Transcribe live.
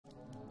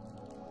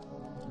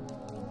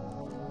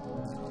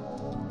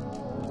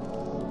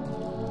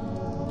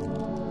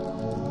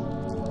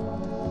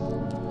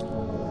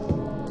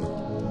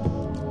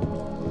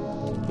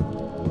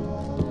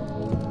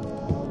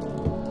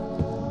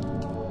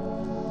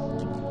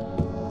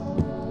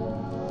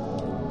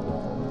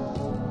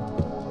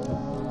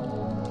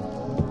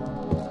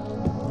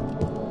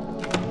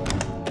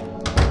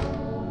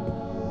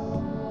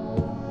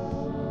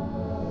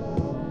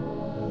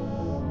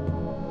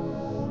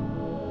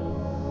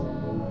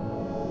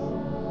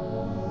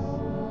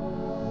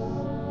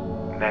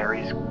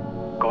Mary's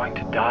going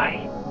to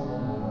die?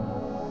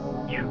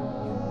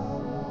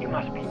 You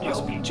must be joking. You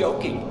must be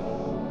joking.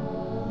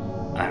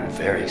 I'm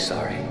very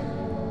sorry.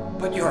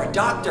 But you're a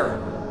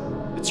doctor.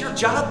 It's your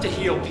job to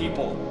heal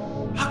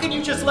people. How can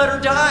you just let her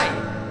die?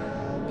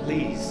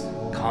 Please,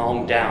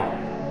 calm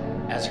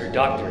down. As her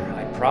doctor,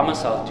 I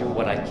promise I'll do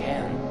what I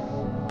can.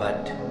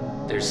 But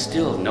there's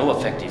still no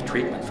effective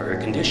treatment for her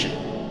condition.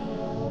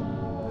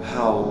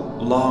 How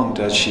long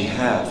does she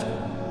have?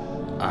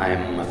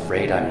 I'm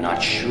afraid I'm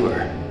not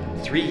sure.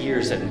 3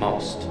 years at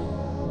most.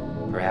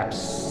 Perhaps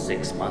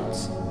 6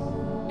 months.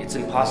 It's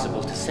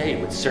impossible to say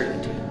with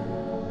certainty.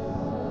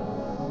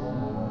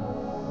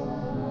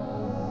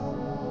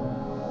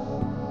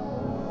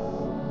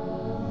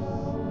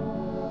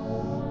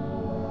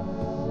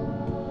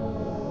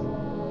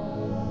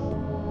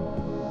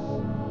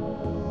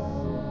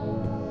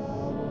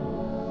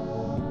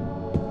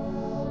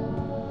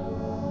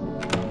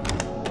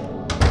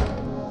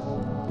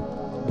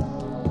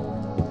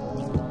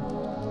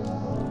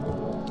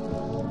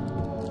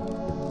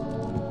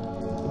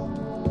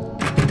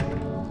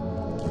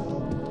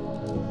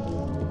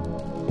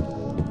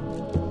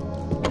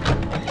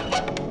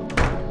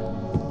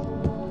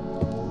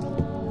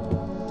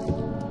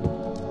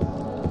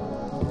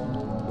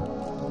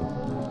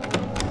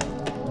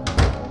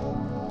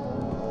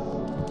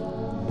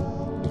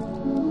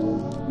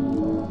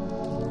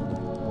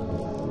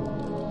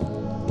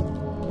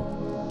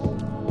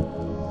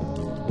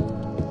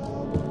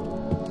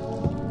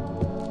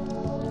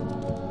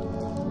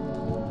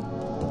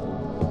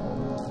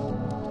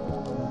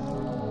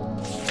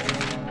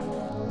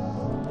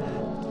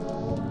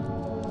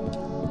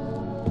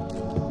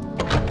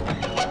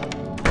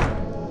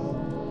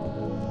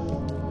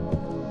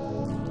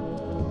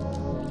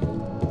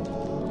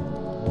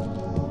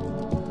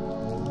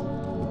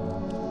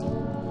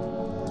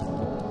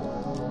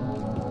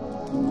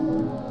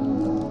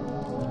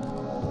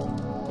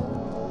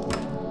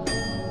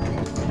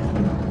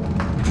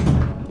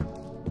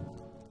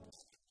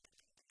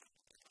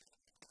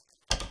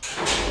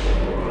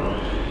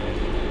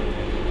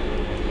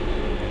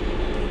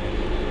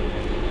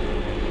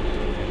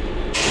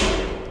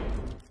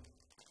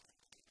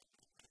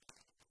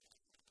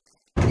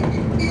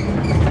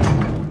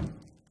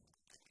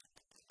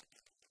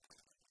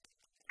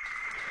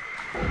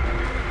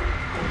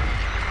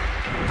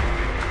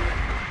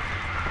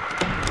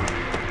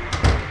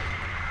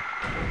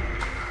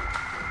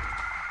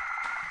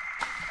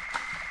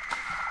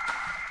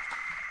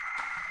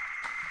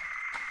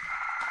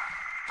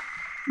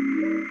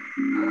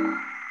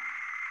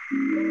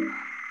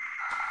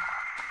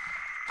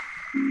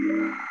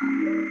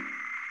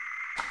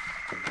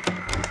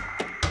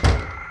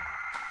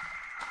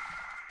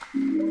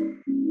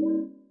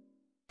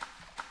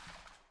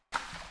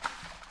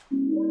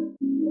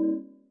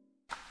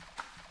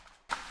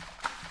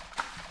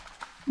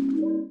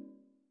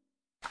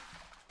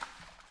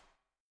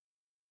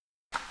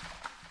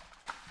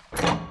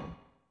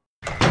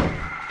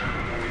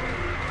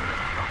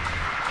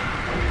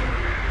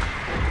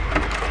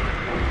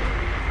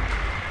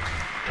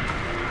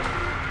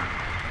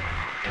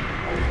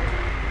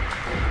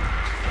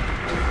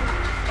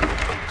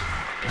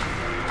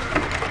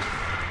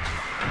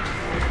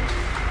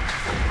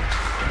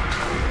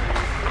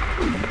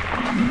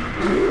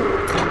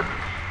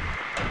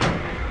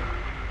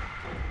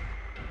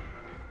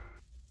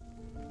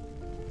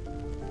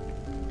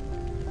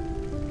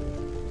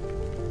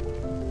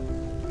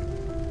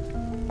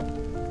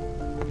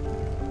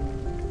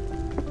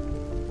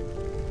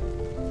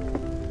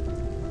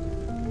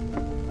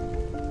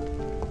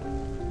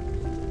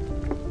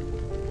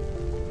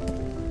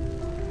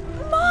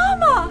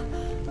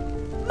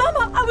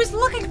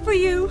 Looking for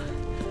you.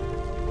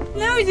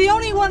 Now you're the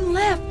only one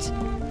left.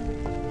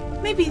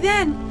 Maybe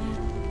then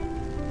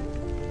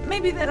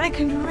I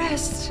can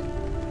rest.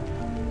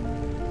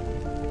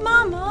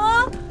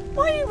 Mama,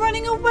 why are you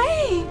running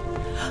away?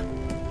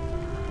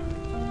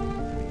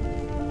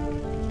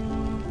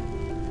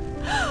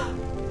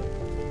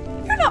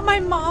 You're not my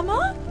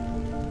mama.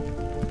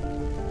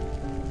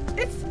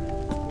 It's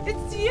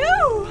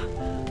you.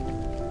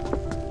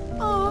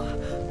 Oh.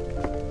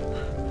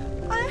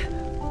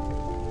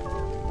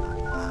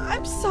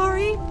 I'm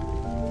sorry.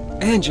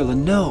 Angela,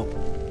 no.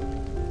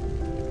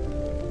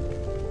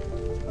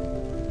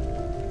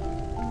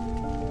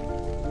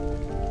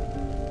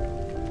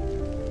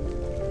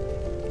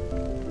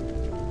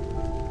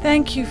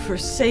 Thank you for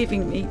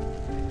saving me.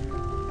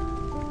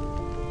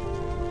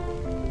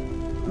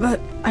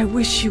 But I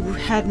wish you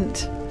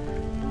hadn't.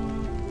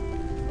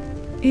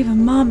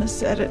 Even Mama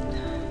said it.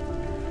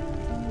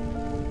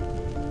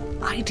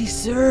 I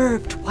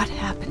deserved what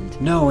happened.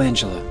 No,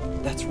 Angela,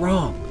 that's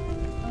wrong.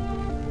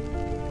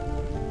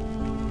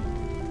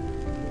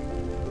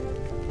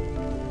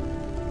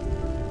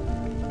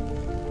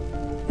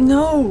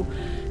 No,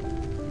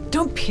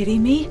 don't pity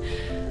me.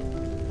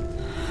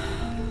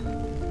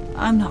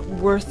 I'm not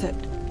worth it.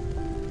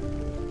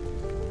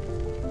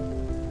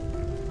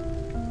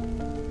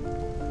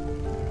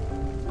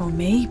 Or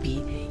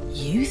maybe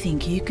You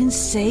think you can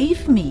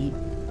save me?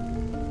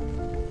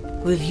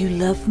 Will you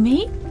love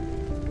me?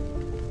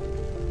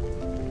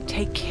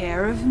 Take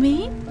care of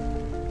me?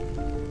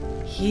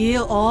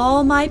 Heal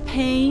all my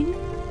pain?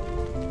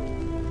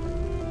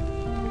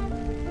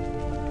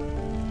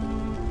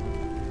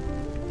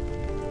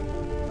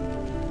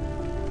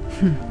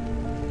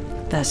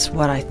 That's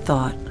what I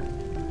thought.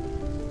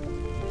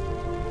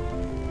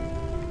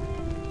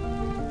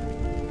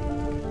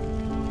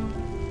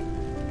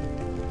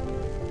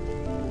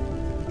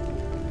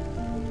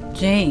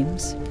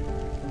 James,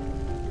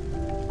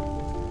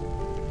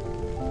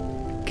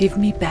 give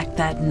me back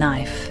that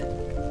knife.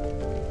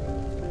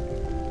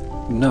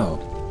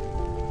 No.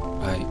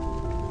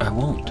 I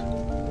won't.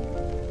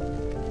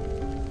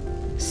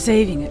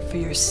 Saving it for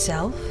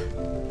yourself?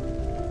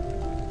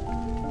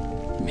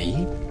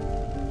 Me?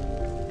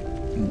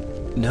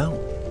 No.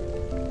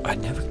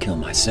 I'd never kill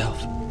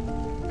myself.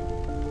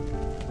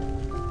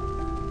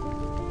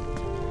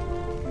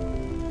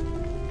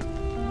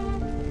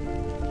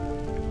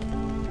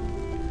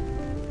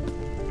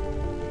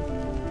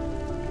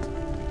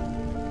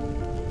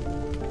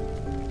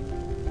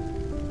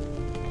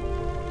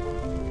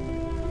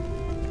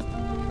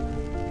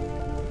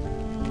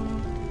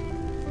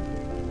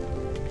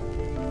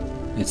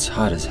 It's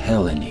hot as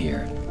hell in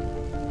here.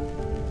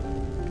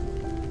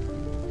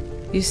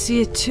 You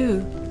see it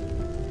too.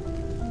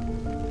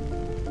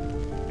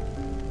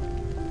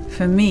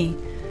 For me,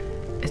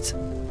 it's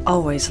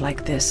always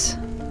like this.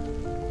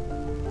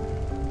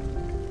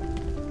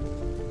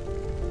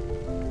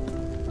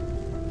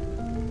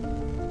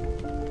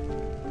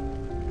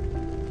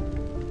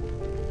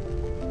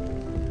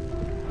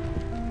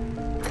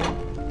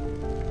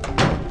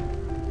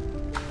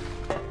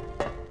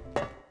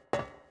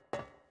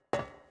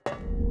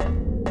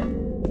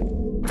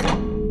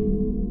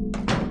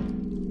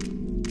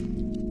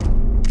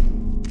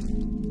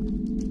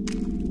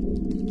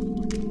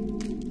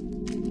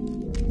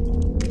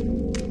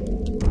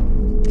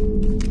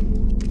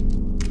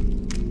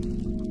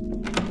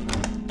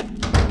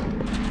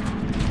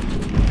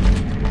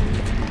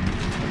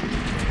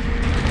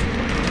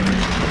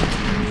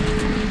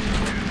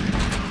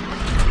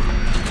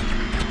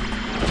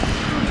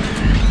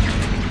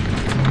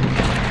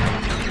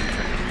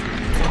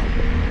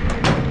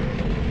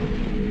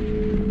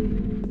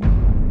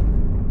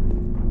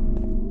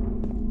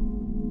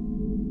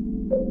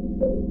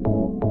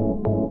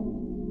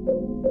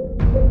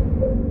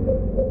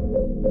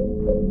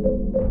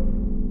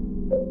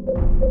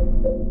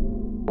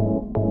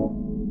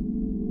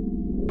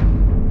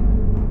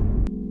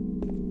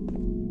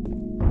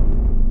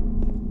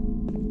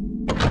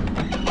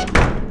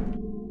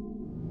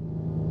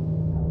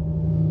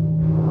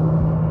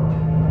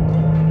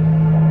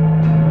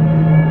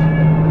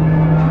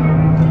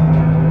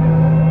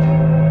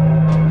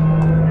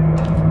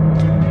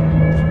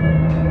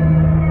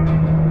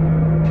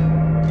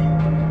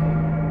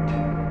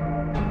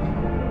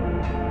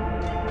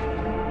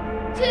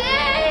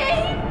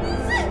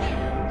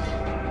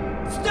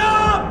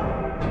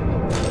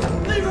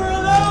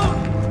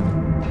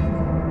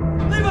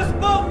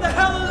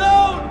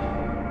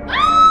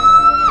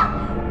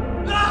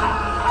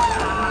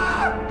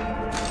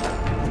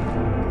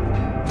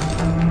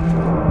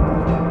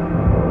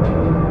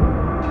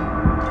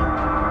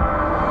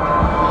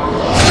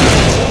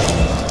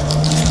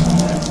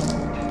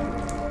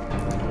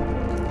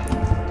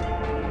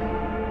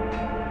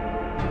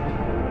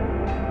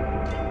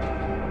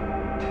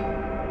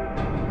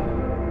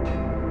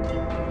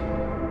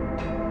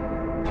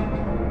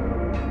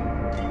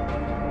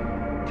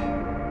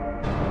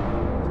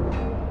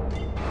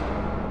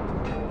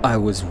 I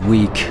was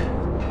weak.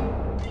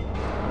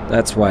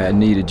 That's why I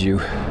needed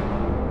you.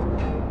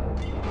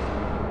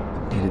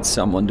 Needed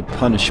someone to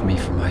punish me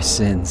for my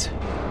sins.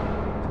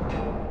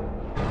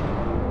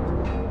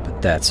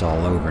 But that's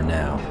all over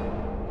now.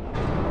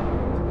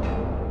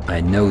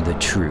 I know the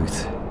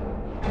truth.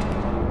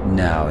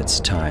 Now it's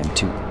time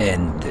to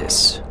end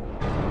this.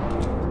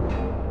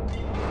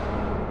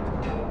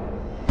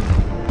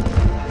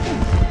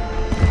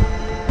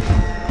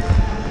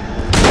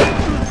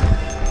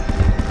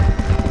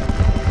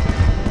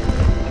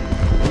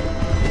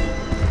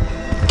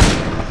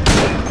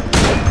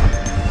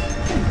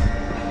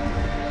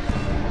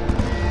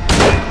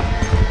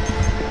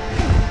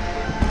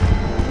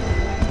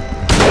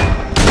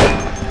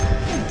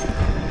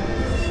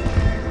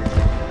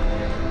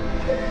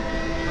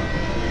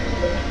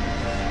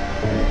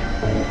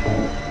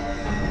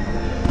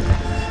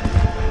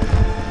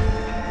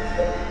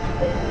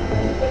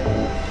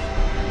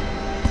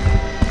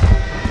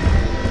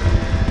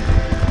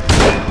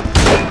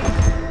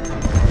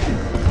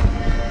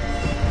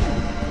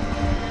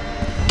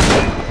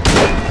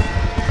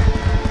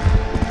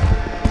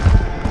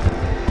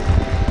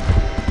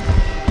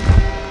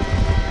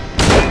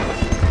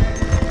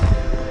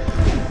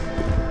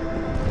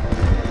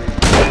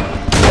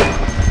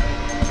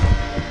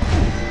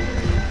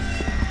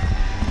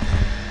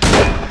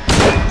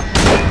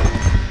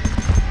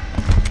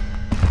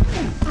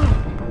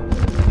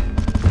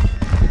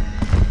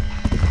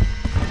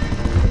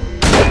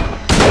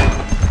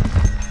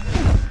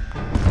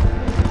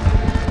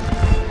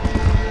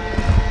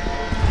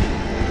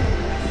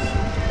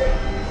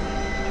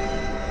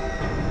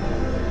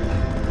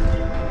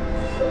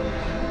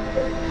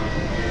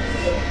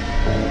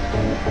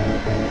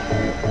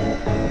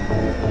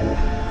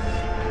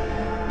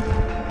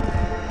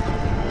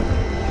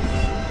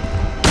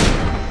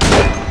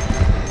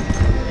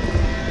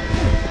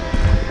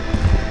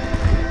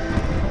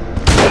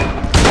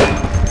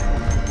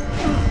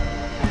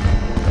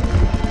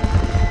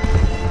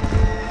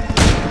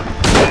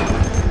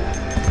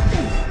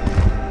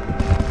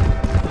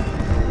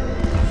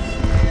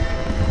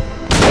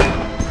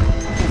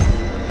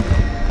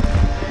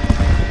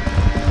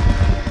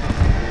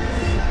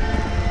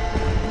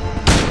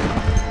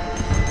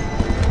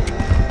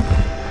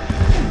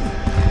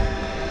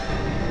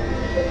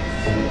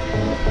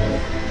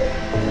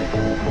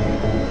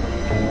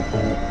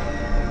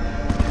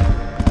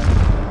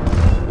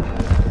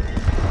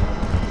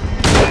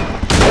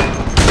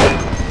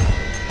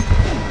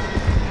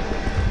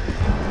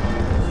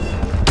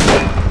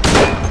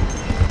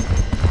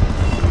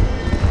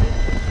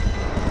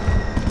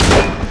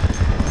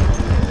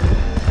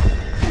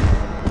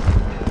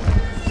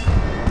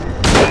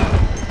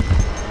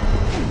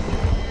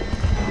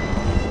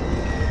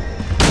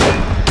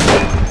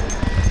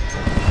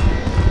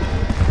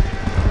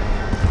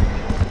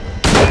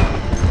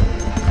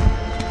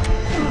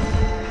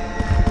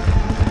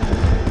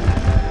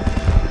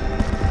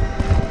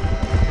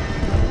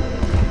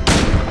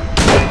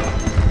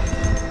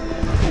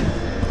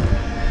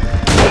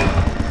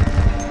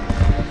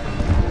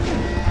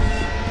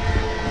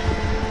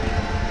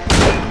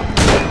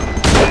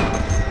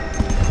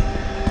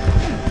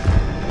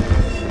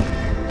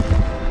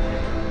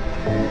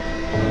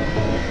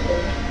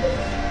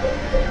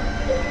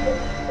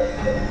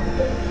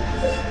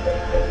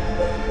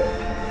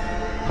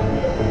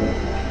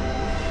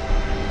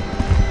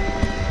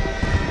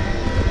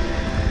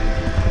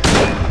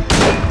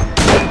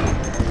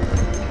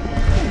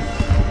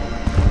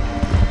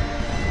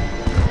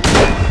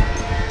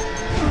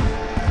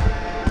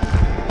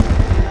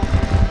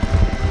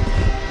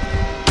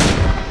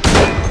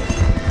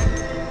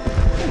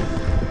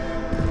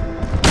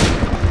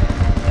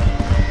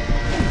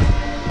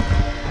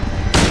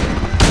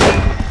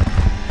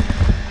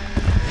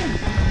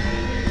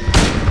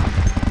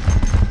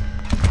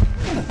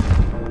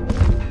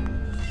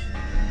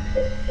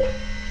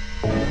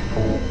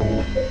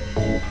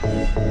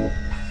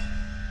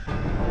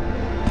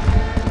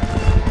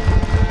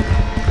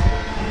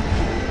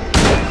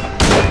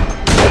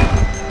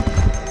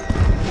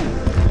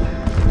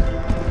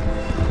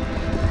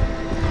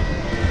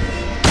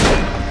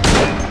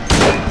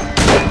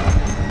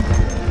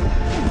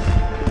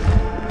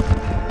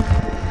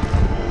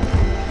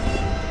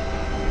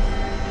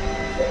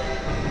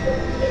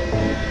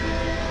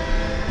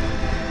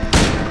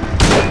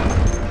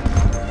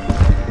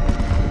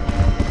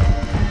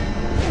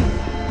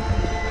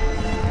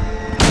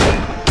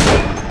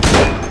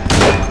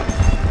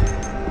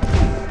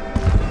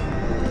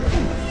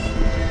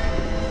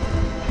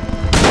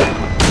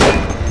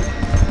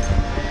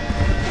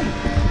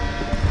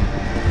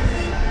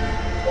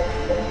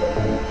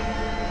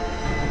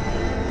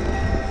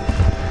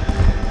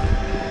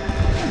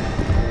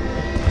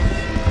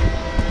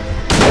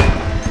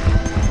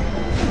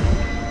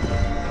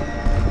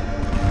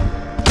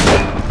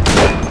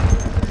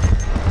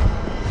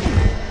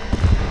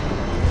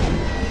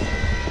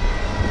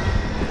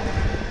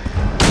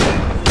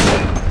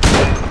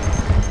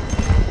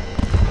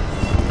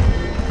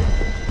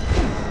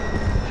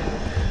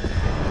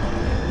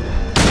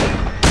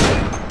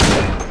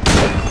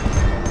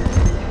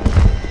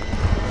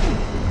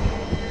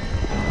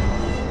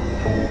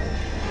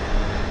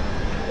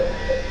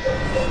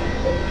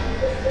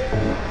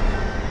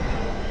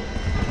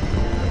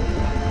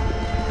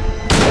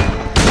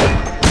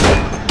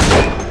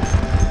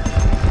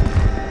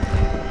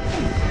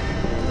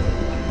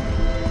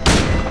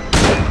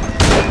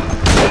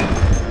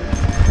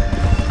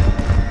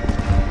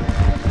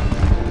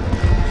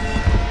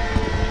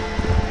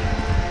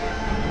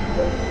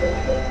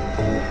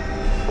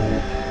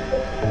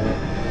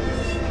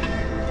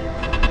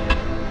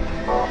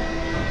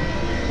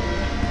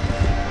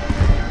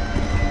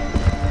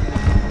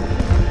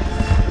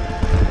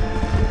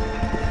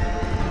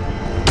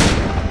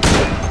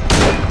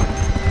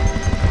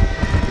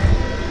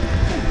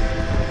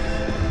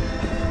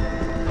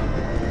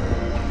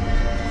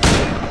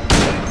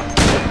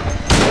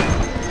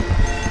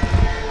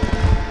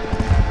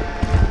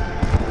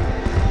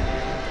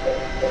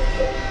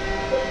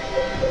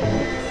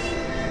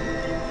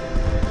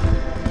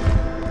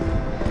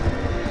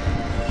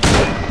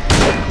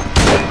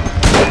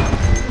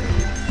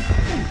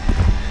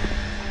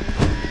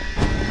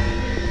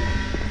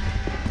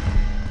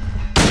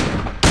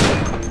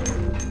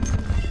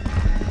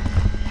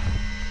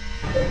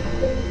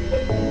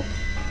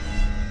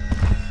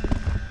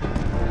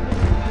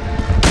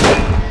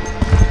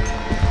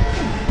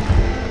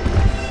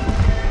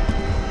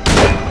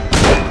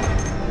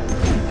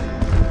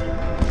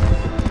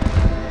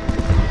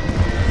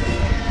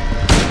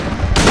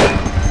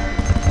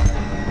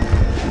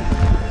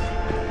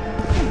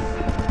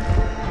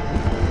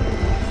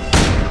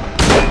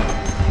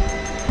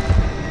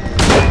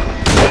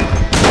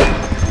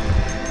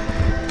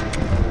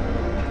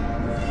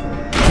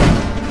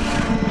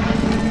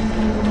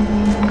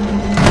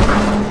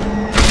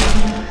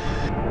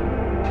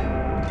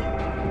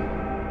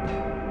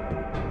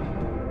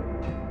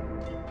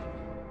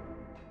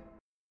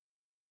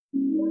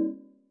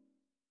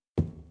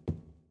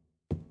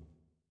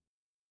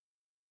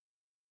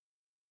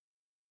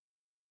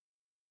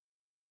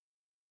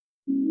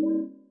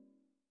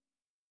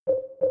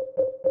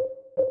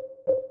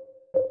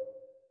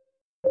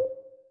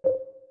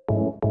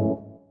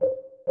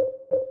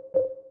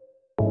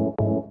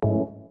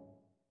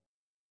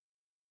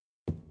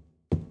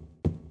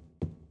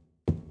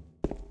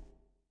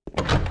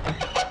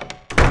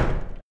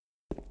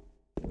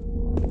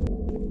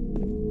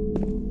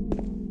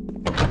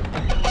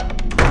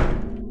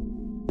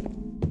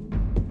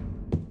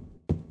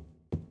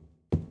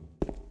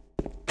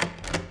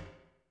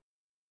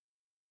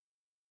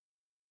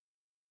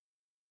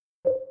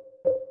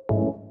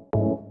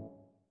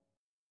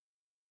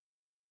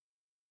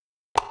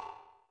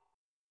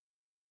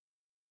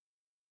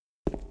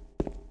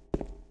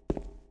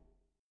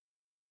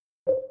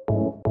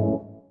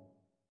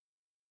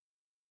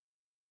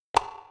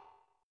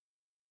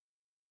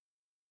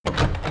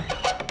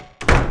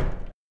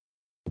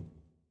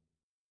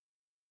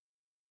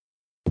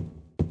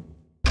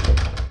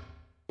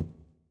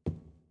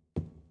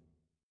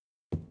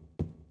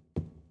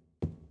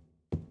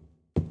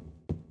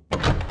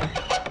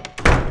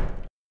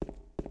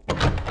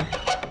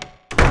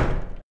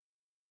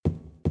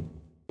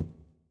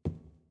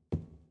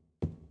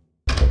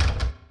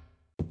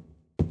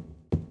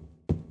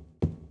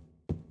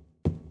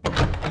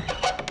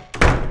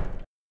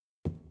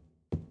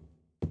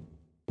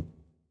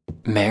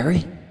 Mary?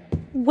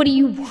 What do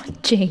you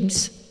want,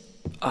 James?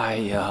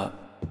 I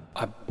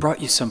brought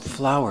you some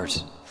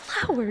flowers.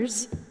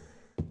 Flowers?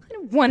 I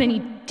don't want any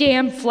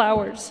damn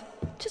flowers.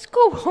 Just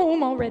go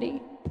home already.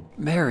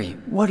 Mary,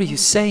 what are you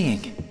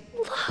saying?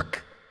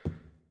 Look,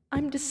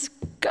 I'm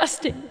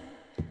disgusting.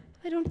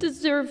 I don't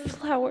deserve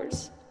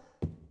flowers.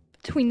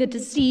 Between the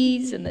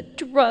disease and the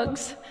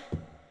drugs,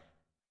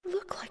 I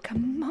look like a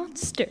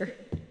monster.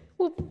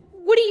 Well,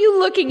 what are you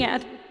looking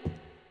at?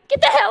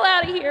 Get the hell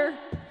out of here!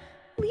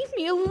 Leave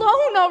me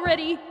alone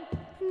already!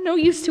 I'm no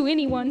use to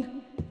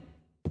anyone.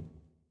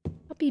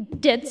 I'll be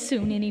dead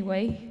soon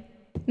anyway.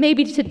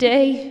 Maybe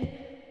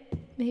today,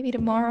 maybe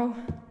tomorrow.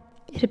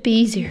 It'd be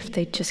easier if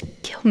they'd just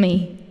kill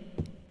me.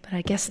 But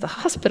I guess the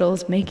hospital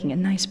is making a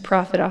nice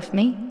profit off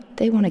me.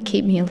 They want to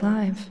keep me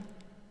alive.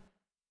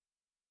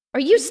 Are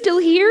you still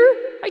here?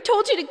 I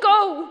told you to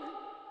go!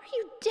 Are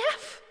you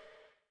deaf?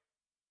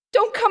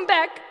 Don't come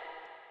back!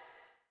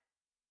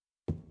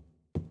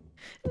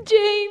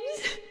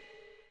 James!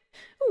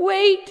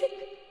 Wait!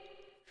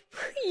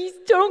 Please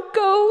don't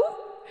go!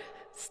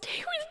 Stay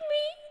with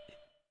me!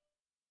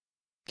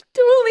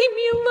 Don't leave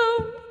me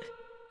alone!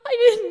 I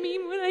didn't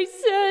mean what I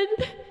said!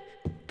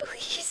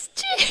 Please,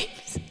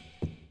 James!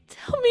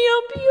 Tell me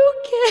I'll be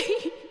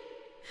okay!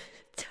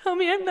 Tell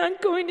me I'm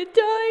not going to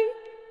die!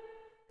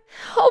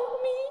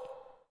 Help me!